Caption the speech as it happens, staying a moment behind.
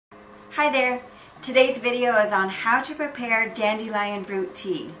Hi there! Today's video is on how to prepare dandelion root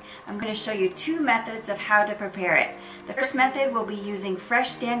tea. I'm going to show you two methods of how to prepare it. The first method will be using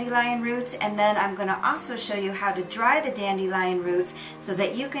fresh dandelion roots, and then I'm going to also show you how to dry the dandelion roots so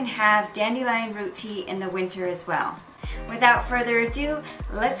that you can have dandelion root tea in the winter as well. Without further ado,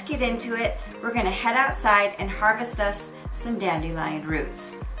 let's get into it. We're going to head outside and harvest us some dandelion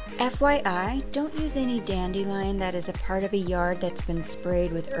roots. FYI, don't use any dandelion that is a part of a yard that's been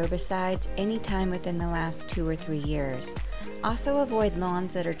sprayed with herbicides anytime within the last 2 or 3 years. Also avoid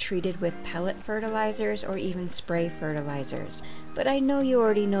lawns that are treated with pellet fertilizers or even spray fertilizers. But I know you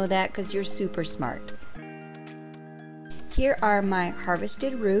already know that because you're super smart. Here are my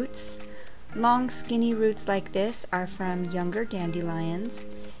harvested roots. Long skinny roots like this are from younger dandelions,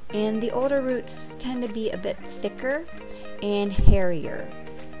 and the older roots tend to be a bit thicker and hairier.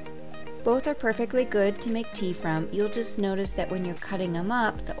 Both are perfectly good to make tea from. You'll just notice that when you're cutting them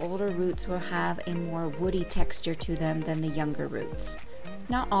up, the older roots will have a more woody texture to them than the younger roots.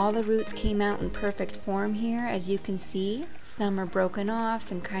 Not all the roots came out in perfect form here, as you can see. Some are broken off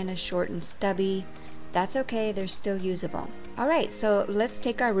and kind of short and stubby. That's okay, they're still usable. Alright, so let's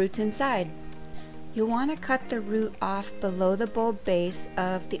take our roots inside. You'll want to cut the root off below the bulb base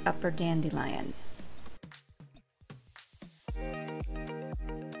of the upper dandelion.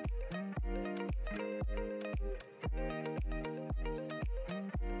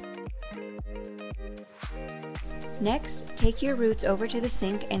 Next, take your roots over to the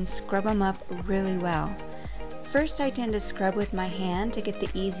sink and scrub them up really well. First, I tend to scrub with my hand to get the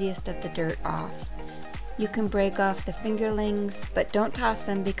easiest of the dirt off. You can break off the fingerlings, but don't toss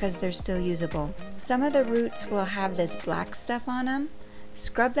them because they're still usable. Some of the roots will have this black stuff on them.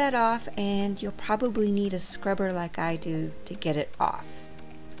 Scrub that off, and you'll probably need a scrubber like I do to get it off.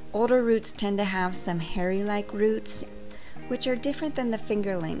 Older roots tend to have some hairy-like roots, which are different than the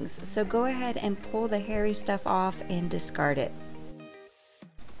fingerlings, so go ahead and pull the hairy stuff off and discard it.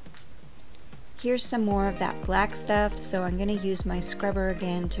 Here's some more of that black stuff, so I'm going to use my scrubber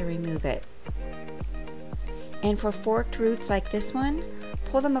again to remove it. And for forked roots like this one,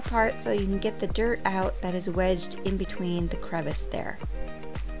 pull them apart so you can get the dirt out that is wedged in between the crevice there.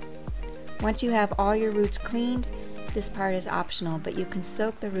 Once you have all your roots cleaned, this part is optional, but you can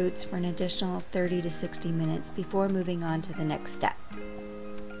soak the roots for an additional 30 to 60 minutes before moving on to the next step.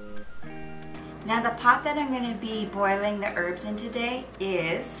 Now the pot that I'm going to be boiling the herbs in today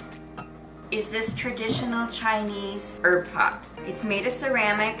is this traditional Chinese herb pot. It's made of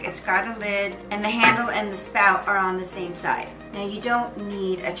ceramic, it's got a lid, and the handle and the spout are on the same side. Now you don't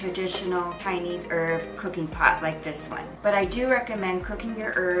need a traditional Chinese herb cooking pot like this one, but I do recommend cooking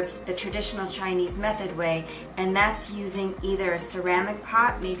your herbs the traditional Chinese method way, and that's using either a ceramic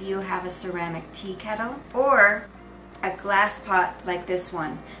pot, maybe you have a ceramic tea kettle, or a glass pot like this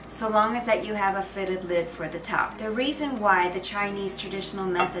one, so long as that you have a fitted lid for the top. The reason why the Chinese traditional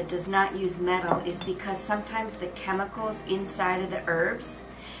method does not use metal is because sometimes the chemicals inside of the herbs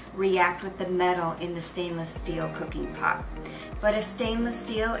react with the metal in the stainless steel cooking pot. But if stainless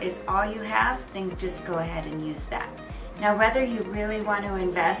steel is all you have, then just go ahead and use that. Now whether you really want to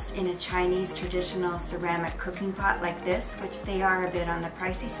invest in a Chinese traditional ceramic cooking pot like this, which they are a bit on the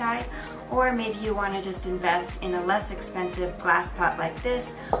pricey side, or maybe you want to just invest in a less expensive glass pot like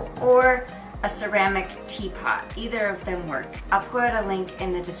this, or a ceramic teapot, either of them work. I'll put a link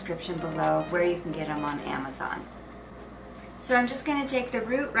in the description below where you can get them on Amazon. So I'm just going to take the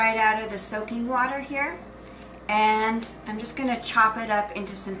root right out of the soaking water here, and I'm just going to chop it up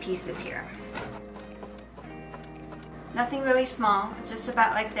into some pieces here. Nothing really small, just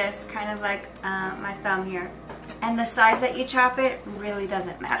about like this, kind of like my thumb here. And the size that you chop it really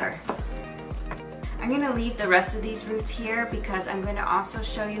doesn't matter. I'm going to leave the rest of these roots here because I'm going to also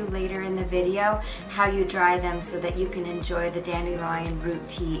show you later in the video how you dry them so that you can enjoy the dandelion root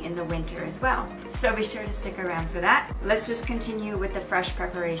tea in the winter as well. So be sure to stick around for that. Let's just continue with the fresh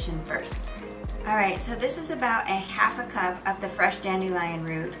preparation first. Alright, so this is about a half a cup of the fresh dandelion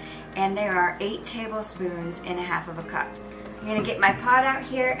root, and there are 8 tablespoons in a half of a cup. I'm going to get my pot out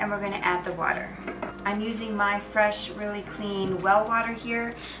here and we're going to add the water. I'm using my fresh, really clean well water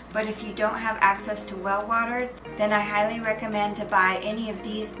here, but if you don't have access to well water, then I highly recommend to buy any of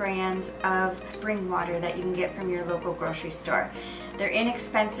these brands of spring water that you can get from your local grocery store. They're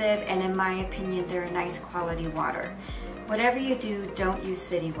inexpensive, and in my opinion, they're a nice quality water. Whatever you do, don't use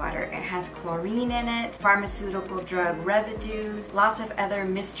city water. It has chlorine in it, pharmaceutical drug residues, lots of other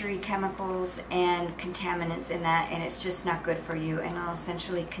mystery chemicals and contaminants in that, and it's just not good for you, and it'll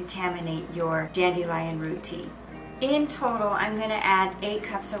essentially contaminate your dandelion root tea. In total, I'm going to add 8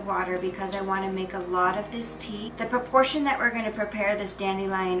 cups of water because I want to make a lot of this tea. The proportion that we're going to prepare this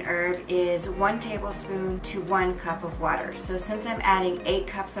dandelion herb is 1 tablespoon to 1 cup of water. So since I'm adding 8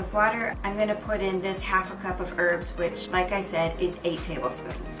 cups of water, I'm going to put in this ½ a cup of herbs, which, like I said, is 8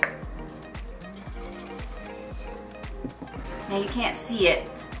 tablespoons. Now you can't see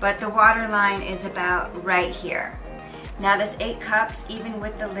it, but the water line is about right here. Now this 8 cups, even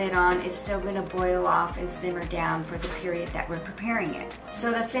with the lid on, is still going to boil off and simmer down for the period that we're preparing it.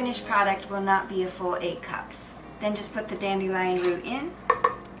 So the finished product will not be a full 8 cups. Then just put the dandelion root in,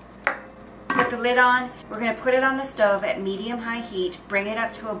 put the lid on. We're going to put it on the stove at medium-high heat, bring it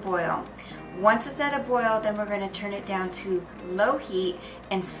up to a boil. Once it's at a boil, then we're going to turn it down to low heat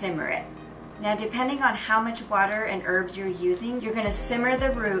and simmer it. Now depending on how much water and herbs you're using, you're going to simmer the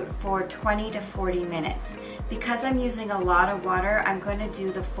root for 20 to 40 minutes. Because I'm using a lot of water, I'm going to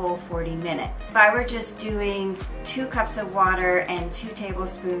do the full 40 minutes. If I were just doing 2 cups of water and 2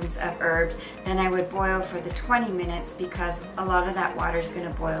 tablespoons of herbs, then I would boil for the 20 minutes because a lot of that water is going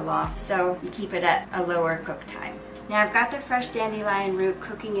to boil off. So you keep it at a lower cook time. Now I've got the fresh dandelion root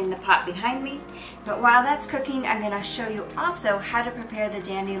cooking in the pot behind me, but while that's cooking, I'm going to show you also how to prepare the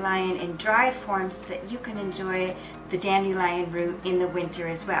dandelion in dried forms so that you can enjoy the dandelion root in the winter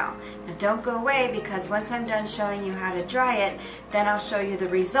as well. Now don't go away, because once I'm done showing you how to dry it, then I'll show you the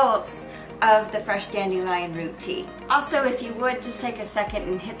results of the fresh dandelion root tea. Also, if you would, just take a second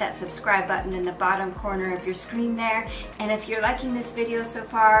and hit that subscribe button in the bottom corner of your screen there. And if you're liking this video so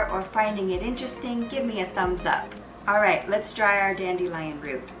far or finding it interesting, give me a thumbs up. Alright, let's dry our dandelion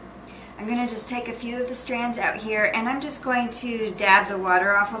root. I'm going to just take a few of the strands out here, and I'm just going to dab the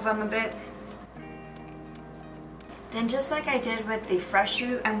water off of them a bit. Then just like I did with the fresh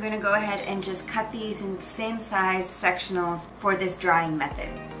root, I'm going to go ahead and just cut these in the same size sectionals for this drying method.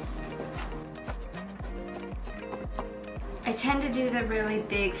 I tend to do the really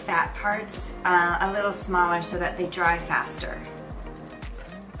big fat parts a little smaller so that they dry faster.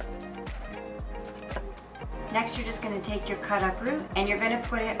 Next, you're just going to take your cut up root and you're going to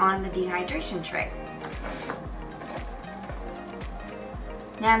put it on the dehydration tray.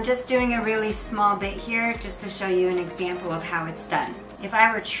 Now I'm just doing a really small bit here just to show you an example of how it's done. If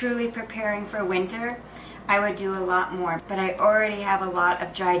I were truly preparing for winter, I would do a lot more, but I already have a lot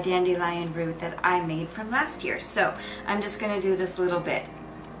of dried dandelion root that I made from last year, so I'm just going to do this little bit.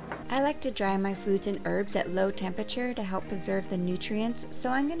 I like to dry my foods and herbs at low temperature to help preserve the nutrients, so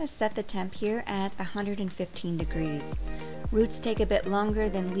I'm going to set the temp here at 115 degrees. Roots take a bit longer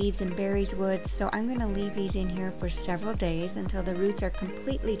than leaves and berries would, so I'm going to leave these in here for several days until the roots are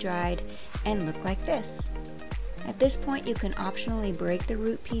completely dried and look like this. At this point, you can optionally break the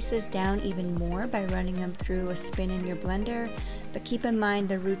root pieces down even more by running them through a spin in your blender, but keep in mind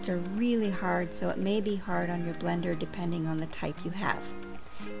the roots are really hard, so it may be hard on your blender depending on the type you have.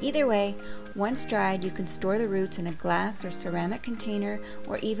 Either way, once dried, you can store the roots in a glass or ceramic container,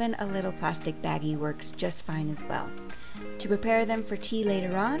 or even a little plastic baggie works just fine as well. To prepare them for tea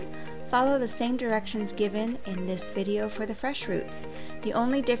later on, follow the same directions given in this video for the fresh roots. The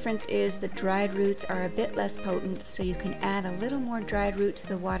only difference is the dried roots are a bit less potent, so you can add a little more dried root to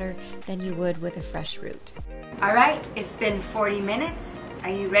the water than you would with a fresh root. Alright, it's been 40 minutes.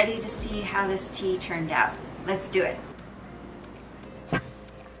 Are you ready to see how this tea turned out? Let's do it.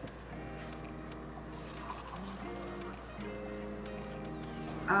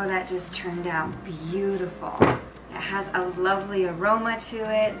 Oh, that just turned out beautiful. It has a lovely aroma to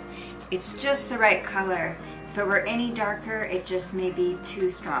it. It's just the right color. If it were any darker, it just may be too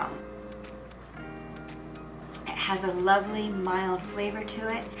strong. It has a lovely mild flavor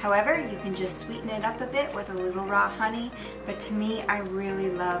to it. However, you can just sweeten it up a bit with a little raw honey, but to me, I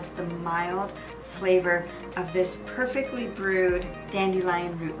really love the mild flavor of this perfectly brewed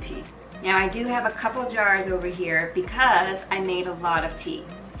dandelion root tea. Now I do have a couple jars over here because I made a lot of tea.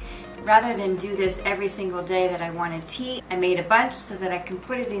 Rather than do this every single day that I wanted tea, I made a bunch so that I can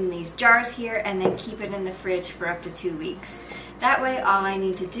put it in these jars here and then keep it in the fridge for up to 2 weeks. That way all I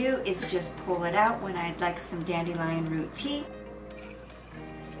need to do is just pull it out when I'd like some dandelion root tea.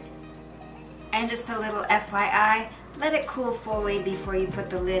 And just a little FYI, let it cool fully before you put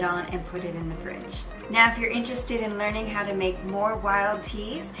the lid on and put it in the fridge. Now if you're interested in learning how to make more wild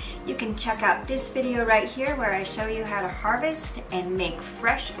teas, you can check out this video right here where I show you how to harvest and make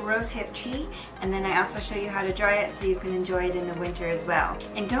fresh rosehip tea, and then I also show you how to dry it so you can enjoy it in the winter as well.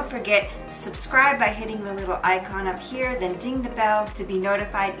 And don't forget to subscribe by hitting the little icon up here, then ding the bell to be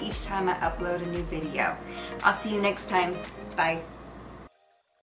notified each time I upload a new video. I'll see you next time. Bye.